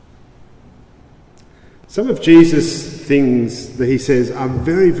Some of Jesus' things that he says are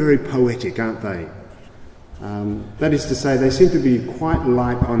very, very poetic, aren't they? That is to say, they seem to be quite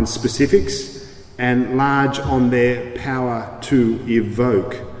light on specifics and large on their power to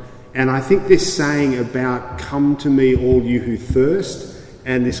evoke. And I think this saying about "come to me all you who thirst,"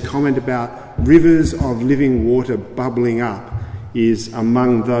 and this comment about rivers of living water bubbling up is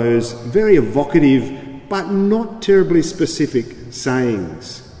among those very evocative but not terribly specific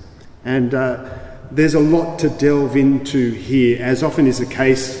sayings. And there's a lot to delve into here, as often is the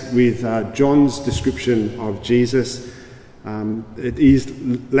case with John's description of Jesus. It is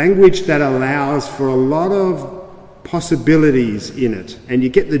language that allows for a lot of possibilities in it, and you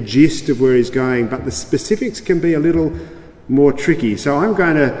get the gist of where he's going, but the specifics can be a little more tricky. So I'm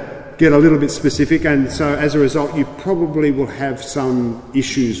going to get a little bit specific, and so as a result you probably will have some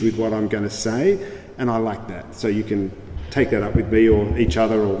issues with what I'm going to say, and I like that. So you can take that up with me or each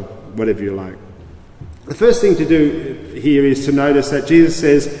other or whatever you like. The first thing to do here is to notice that Jesus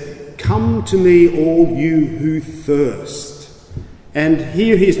says, "Come to me all you who thirst." And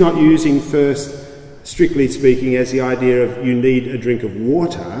here he's not using thirst, strictly speaking, as the idea of you need a drink of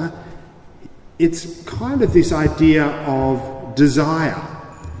water. It's kind of this idea of desire.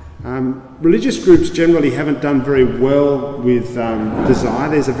 Religious groups generally haven't done very well with desire.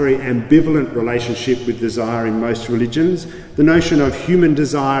 There's a very ambivalent relationship with desire in most religions. The notion of human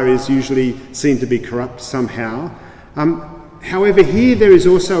desire is usually seen to be corrupt somehow. However, here there is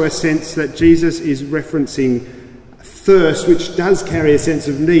also a sense that Jesus is referencing thirst, which does carry a sense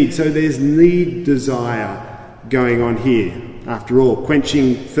of need. So there's need desire going on here. After all,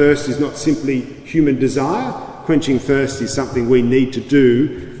 quenching thirst is not simply human desire. Quenching thirst is something we need to do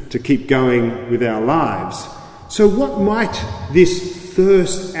to keep going with our lives. So what might this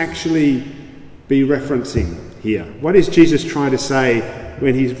thirst actually be referencing here? What is Jesus trying to say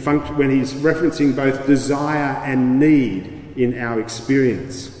when he's referencing both desire and need in our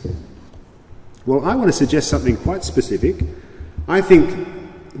experience? Well, I want to suggest something quite specific. I think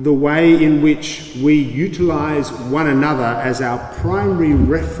the way in which we utilise one another as our primary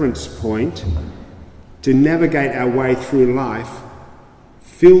reference point to navigate our way through life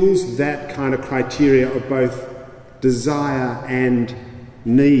fills that kind of criteria of both desire and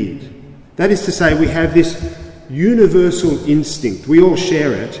need. That is to say, we have this universal instinct, we all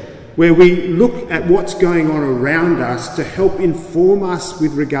share it, where we look at what's going on around us to help inform us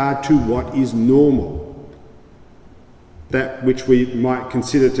with regard to what is normal, that which we might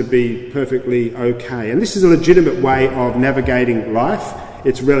consider to be perfectly okay. And this is a legitimate way of navigating life.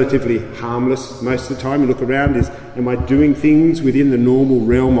 It's relatively harmless most of the time. You look around, am I doing things within the normal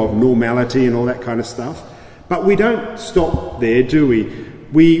realm of normality and all that kind of stuff? But we don't stop there, do we?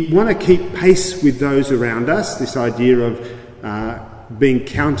 We want to keep pace with those around us, this idea of being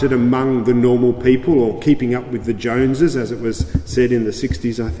counted among the normal people, or keeping up with the Joneses, as it was said in the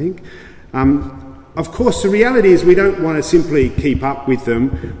 60s, I think. Of course, the reality is we don't want to simply keep up with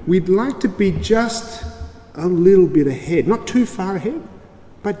them. We'd like to be just a little bit ahead, not too far ahead,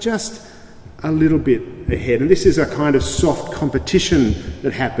 but just a little bit ahead. And this is a kind of soft competition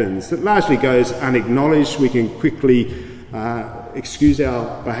that happens, that largely goes unacknowledged. We can quickly excuse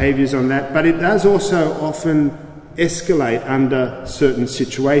our behaviours on that, but it does also often escalate under certain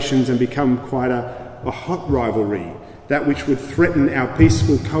situations and become quite a hot rivalry, that which would threaten our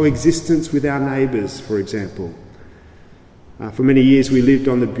peaceful coexistence with our neighbours, for example. For many years we lived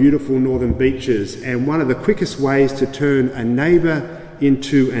on the beautiful northern beaches, and one of the quickest ways to turn a neighbour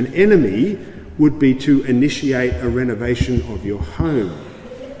into an enemy would be to initiate a renovation of your home.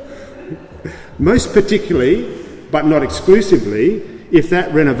 Most particularly, but not exclusively, if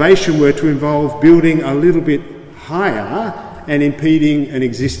that renovation were to involve building a little bit higher and impeding an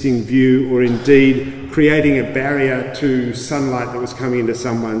existing view, or indeed creating a barrier to sunlight that was coming into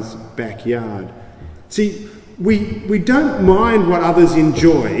someone's backyard. See, we don't mind what others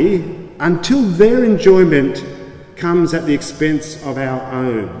enjoy until their enjoyment comes at the expense of our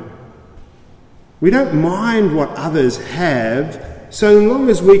own. We don't mind what others have, so long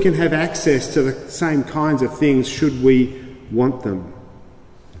as we can have access to the same kinds of things should we want them.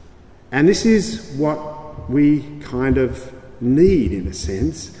 And this is what we kind of need, in a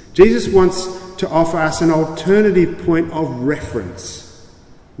sense. Jesus wants to offer us an alternative point of reference.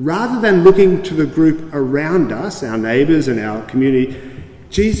 Rather than looking to the group around us, our neighbours and our community,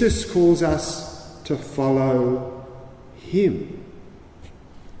 Jesus calls us to follow him.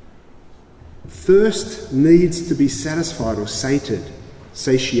 Thirst needs to be satisfied or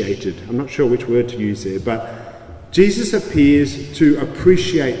satiated. I'm not sure which word to use there, but Jesus appears to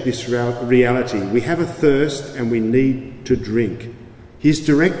appreciate this reality. We have a thirst and we need to drink. His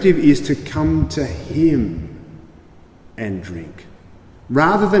directive is to come to him and drink.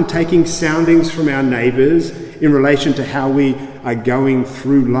 Rather than taking soundings from our neighbours in relation to how we are going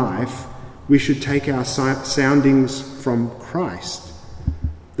through life, we should take our soundings from Christ,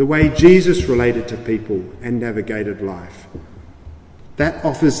 the way Jesus related to people and navigated life. That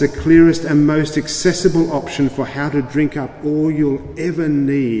offers the clearest and most accessible option for how to drink up all you'll ever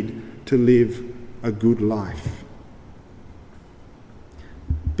need to live a good life.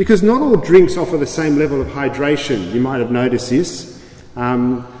 Because not all drinks offer the same level of hydration. You might have noticed this.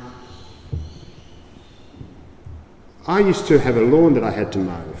 I used to have a lawn that I had to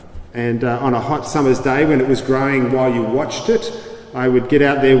mow, and on a hot summer's day when it was growing while you watched it, I would get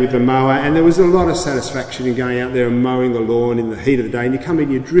out there with the mower, and there was a lot of satisfaction in going out there and mowing the lawn in the heat of the day, and you come in,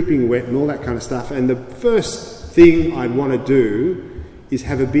 you're dripping wet and all that kind of stuff, and the first thing I'd want to do is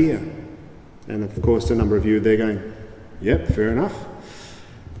have a beer. And of course a number of you are there going, yep, fair enough.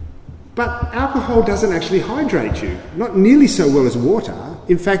 But alcohol doesn't actually hydrate you, not nearly so well as water.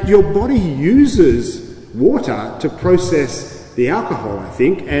 In fact, your body uses water to process the alcohol, I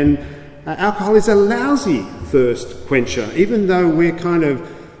think, and alcohol is a lousy thirst quencher, even though we're kind of,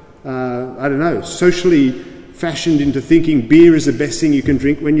 socially fashioned into thinking beer is the best thing you can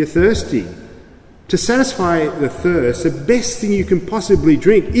drink when you're thirsty. To satisfy the thirst, the best thing you can possibly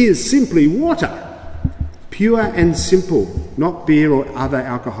drink is simply water. Pure and simple, not beer or other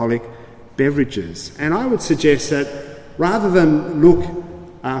alcoholic beverages. And I would suggest that rather than look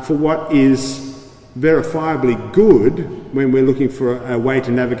for what is verifiably good when we're looking for a way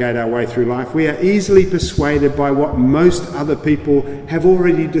to navigate our way through life, we are easily persuaded by what most other people have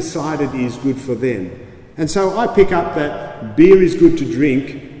already decided is good for them. And so I pick up that beer is good to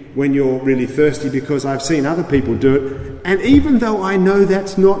drink when you're really thirsty because I've seen other people do it. And even though I know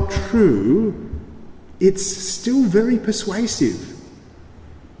that's not true, it's still very persuasive.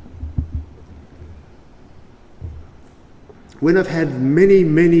 When I've had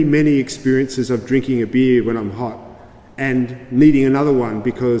many experiences of drinking a beer when I'm hot and needing another one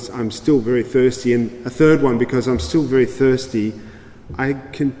because I'm still very thirsty and a third one because I'm still very thirsty, I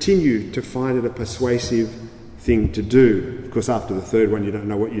continue to find it a persuasive thing to do. Of course, after the third one, you don't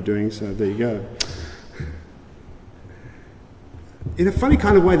know what you're doing, so there you go. In a funny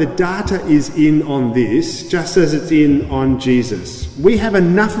kind of way, the data is in on this, just as it's in on Jesus. We have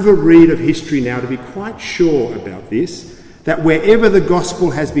enough of a read of history now to be quite sure about this, that wherever the gospel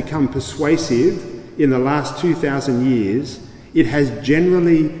has become persuasive in the last 2,000 years, it has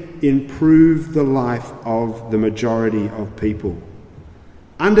generally improved the life of the majority of people.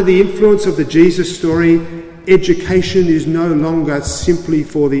 Under the influence of the Jesus story, education is no longer simply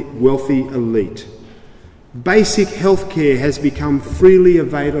for the wealthy elite. Basic healthcare has become freely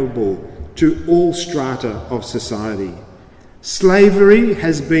available to all strata of society. Slavery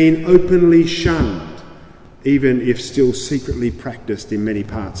has been openly shunned, even if still secretly practiced in many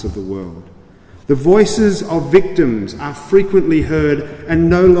parts of the world. The voices of victims are frequently heard and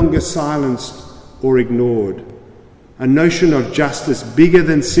no longer silenced or ignored. A notion of justice bigger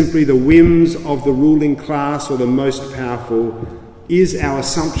than simply the whims of the ruling class or the most powerful is our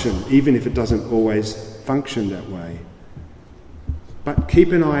assumption, even if it doesn't always function that way. But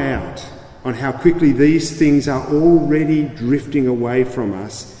keep an eye out on how quickly these things are already drifting away from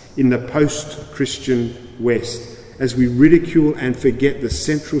us in the post-Christian West as we ridicule and forget the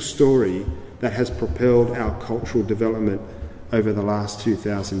central story that has propelled our cultural development over the last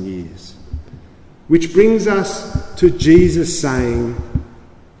 2,000 years. Which brings us to Jesus saying,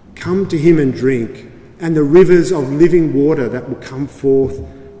 "Come to him and drink, and the rivers of living water that will come forth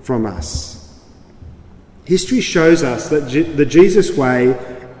from us." History shows us that the Jesus way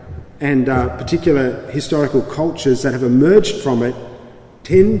and particular historical cultures that have emerged from it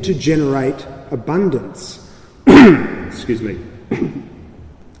tend to generate abundance. Excuse me.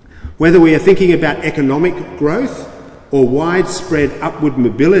 Whether we are thinking about economic growth or widespread upward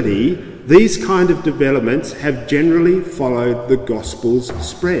mobility, these kind of developments have generally followed the gospel's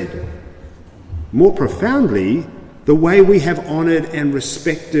spread. More profoundly, the way we have honoured and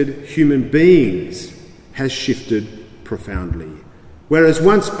respected human beings has shifted profoundly. Whereas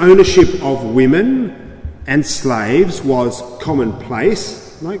once ownership of women and slaves was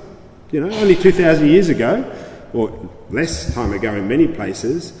commonplace, only 2,000 years ago, or less time ago in many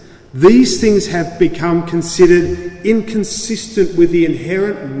places, these things have become considered inconsistent with the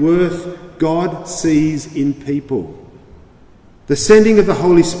inherent worth God sees in people. The sending of the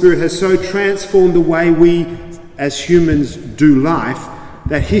Holy Spirit has so transformed the way we as humans do life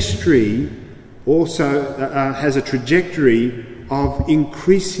that history also has a trajectory of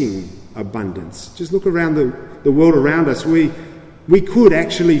increasing abundance. Just look around the world around us. we could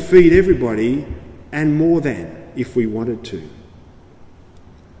actually feed everybody and more than if we wanted to.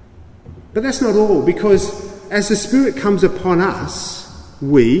 But that's not all, because as the Spirit comes upon us,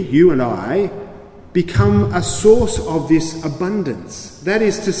 we, you and I, become a source of this abundance. That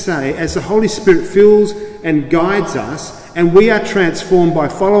is to say, as the Holy Spirit fills and guides us, and we are transformed by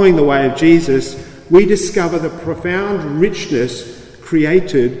following the way of Jesus, we discover the profound richness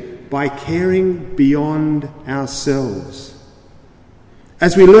created by caring beyond ourselves.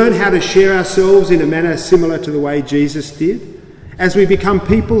 As we learn how to share ourselves in a manner similar to the way Jesus did, as we become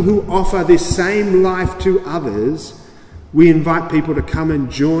people who offer this same life to others, we invite people to come and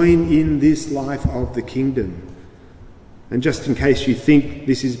join in this life of the kingdom. And just in case you think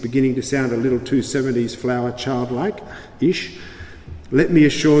this is beginning to sound a little too 70s flower childlike-ish, let me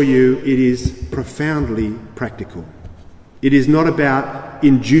assure you it is profoundly practical. It is not about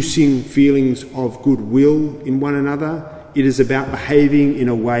inducing feelings of goodwill in one another. It is about behaving in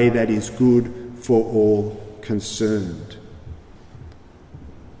a way that is good for all concerned.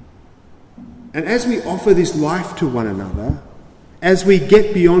 And as we offer this life to one another, as we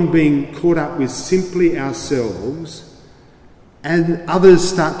get beyond being caught up with simply ourselves, and others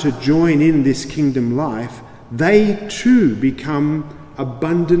start to join in this kingdom life, they too become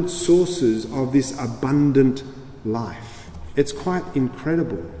abundant sources of this abundant life. It's quite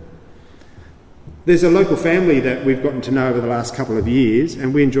incredible. There's a local family that we've gotten to know over the last couple of years,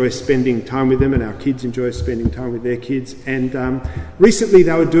 and we enjoy spending time with them, and our kids enjoy spending time with their kids. And recently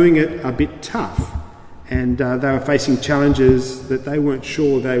they were doing it a bit tough, and they were facing challenges that they weren't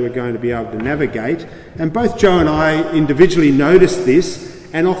sure they were going to be able to navigate. And both Joe and I individually noticed this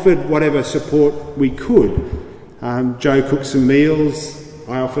and offered whatever support we could. Joe cooked some meals,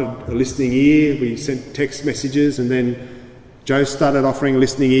 I offered a listening ear, we sent text messages, and then Joe started offering a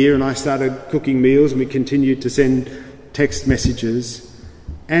listening ear and I started cooking meals, and we continued to send text messages.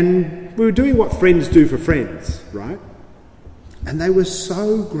 And we were doing what friends do for friends, right? And they were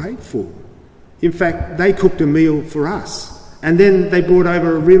so grateful. In fact, they cooked a meal for us. And then they brought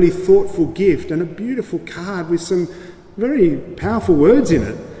over a really thoughtful gift and a beautiful card with some very powerful words in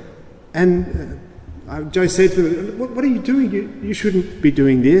it. And Joe said to them, what are you doing? You shouldn't be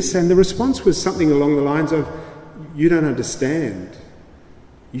doing this. And the response was something along the lines of, you don't understand.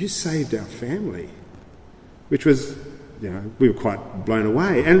 You saved our family. Which was, we were quite blown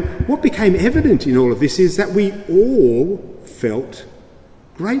away. And what became evident in all of this is that we all felt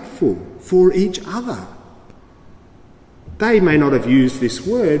grateful for each other. They may not have used this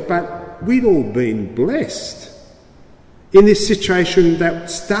word, but we'd all been blessed. In this situation that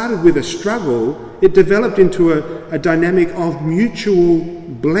started with a struggle, it developed into a dynamic of mutual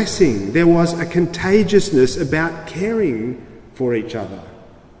blessing. There was a contagiousness about caring for each other.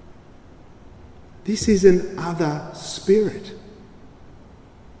 This is an other spirit.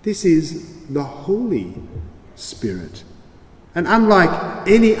 This is the Holy Spirit. And unlike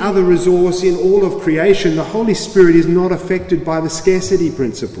any other resource in all of creation, the Holy Spirit is not affected by the scarcity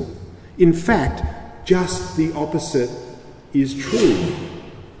principle. In fact, just the opposite is true.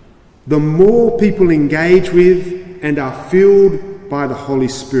 The more people engage with and are filled by the Holy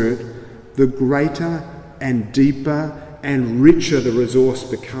Spirit, the greater and deeper and richer the resource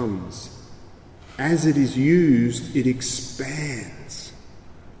becomes. As it is used, it expands.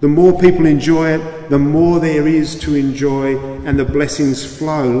 The more people enjoy it, the more there is to enjoy, and the blessings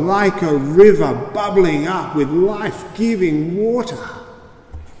flow like a river bubbling up with life-giving water.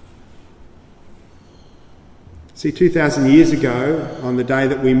 See, 2,000 years ago, on the day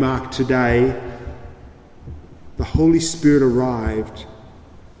that we mark today, the Holy Spirit arrived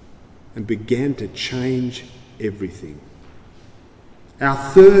and began to change everything. Our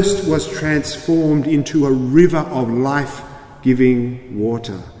thirst was transformed into a river of life-giving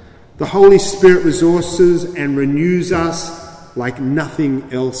water. The Holy Spirit resources and renews us like nothing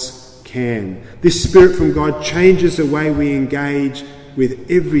else can. This Spirit from God changes the way we engage with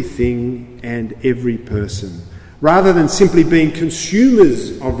everything and every person. Rather than simply being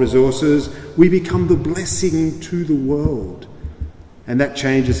consumers of resources, we become the blessing to the world. And that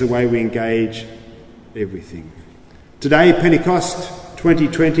changes the way we engage everything. Today, Pentecost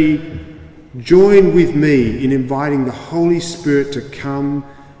 2020, join with me in inviting the Holy Spirit to come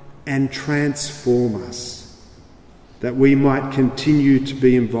and transform us, that we might continue to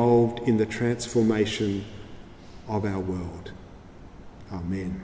be involved in the transformation of our world. Amen.